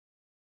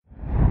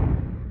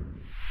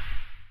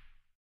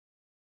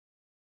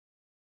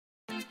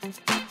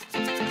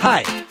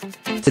Hi!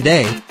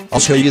 Today,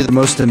 I'll show you the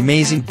most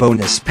amazing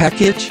bonus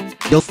package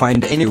you'll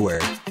find anywhere.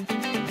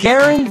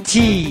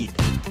 Guaranteed!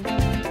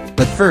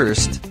 But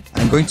first,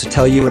 I'm going to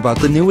tell you about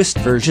the newest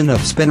version of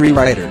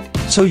ReWriter,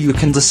 so you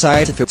can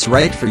decide if it's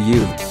right for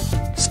you.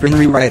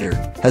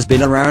 ReWriter has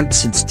been around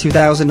since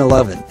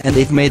 2011 and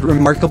they've made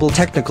remarkable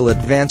technical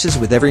advances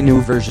with every new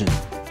version.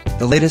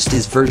 The latest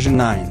is version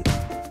 9.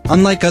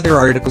 Unlike other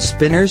article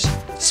spinners,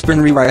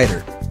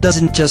 ReWriter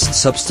doesn't just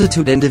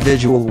substitute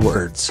individual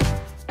words.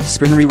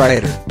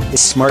 ReWriter is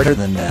smarter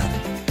than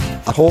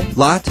that. A whole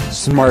lot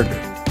smarter.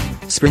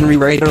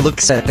 ReWriter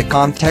looks at the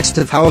context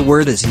of how a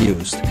word is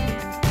used.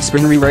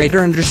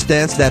 ReWriter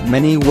understands that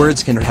many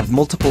words can have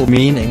multiple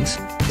meanings,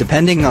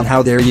 depending on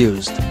how they're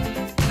used.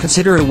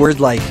 Consider a word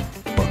like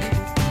book.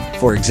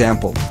 For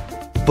example,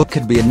 book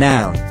could be a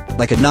noun,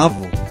 like a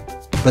novel.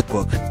 But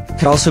book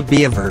could also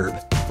be a verb,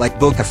 like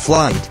book a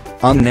flight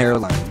on an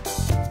airline.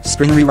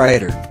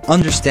 ReWriter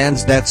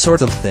understands that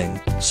sort of thing,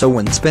 so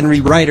when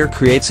ReWriter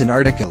creates an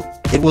article,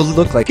 it will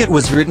look like it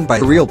was written by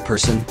a real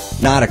person,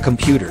 not a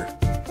computer.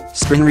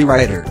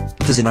 ReWriter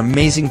does an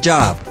amazing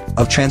job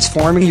of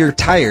transforming your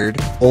tired,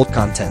 old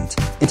content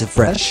into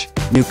fresh,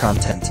 new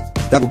content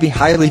that will be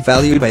highly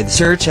valued by the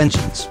search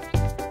engines.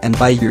 And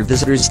by your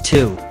visitors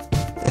too.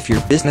 If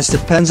your business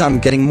depends on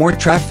getting more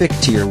traffic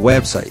to your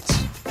websites,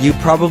 you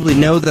probably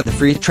know that the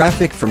free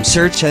traffic from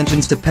search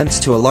engines depends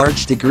to a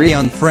large degree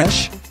on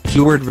fresh,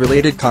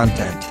 keyword-related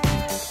content.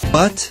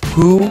 But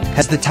who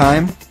has the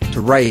time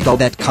to write all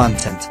that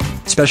content,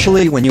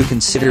 especially when you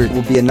consider it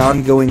will be an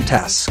ongoing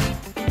task?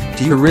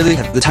 Do you really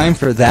have the time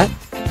for that?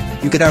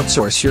 You could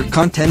outsource your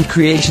content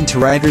creation to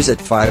writers at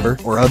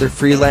Fiverr or other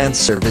freelance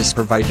service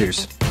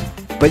providers.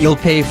 But you'll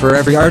pay for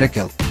every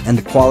article, and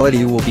the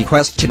quality will be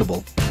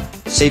questionable.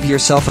 Save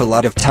yourself a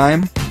lot of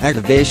time,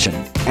 aggravation,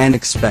 and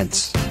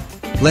expense.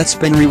 Let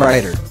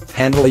ReWriter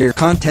handle your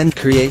content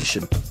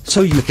creation,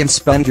 so you can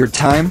spend your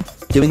time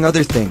doing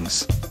other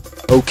things.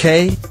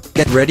 Okay,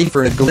 get ready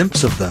for a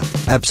glimpse of the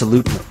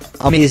absolutely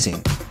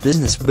amazing,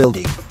 business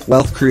building,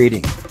 wealth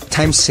creating,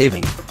 time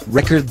saving,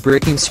 record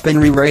breaking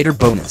ReWriter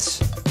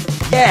bonus.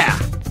 Yeah!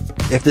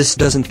 If this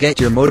doesn't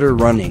get your motor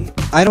running,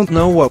 I don't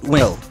know what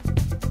will.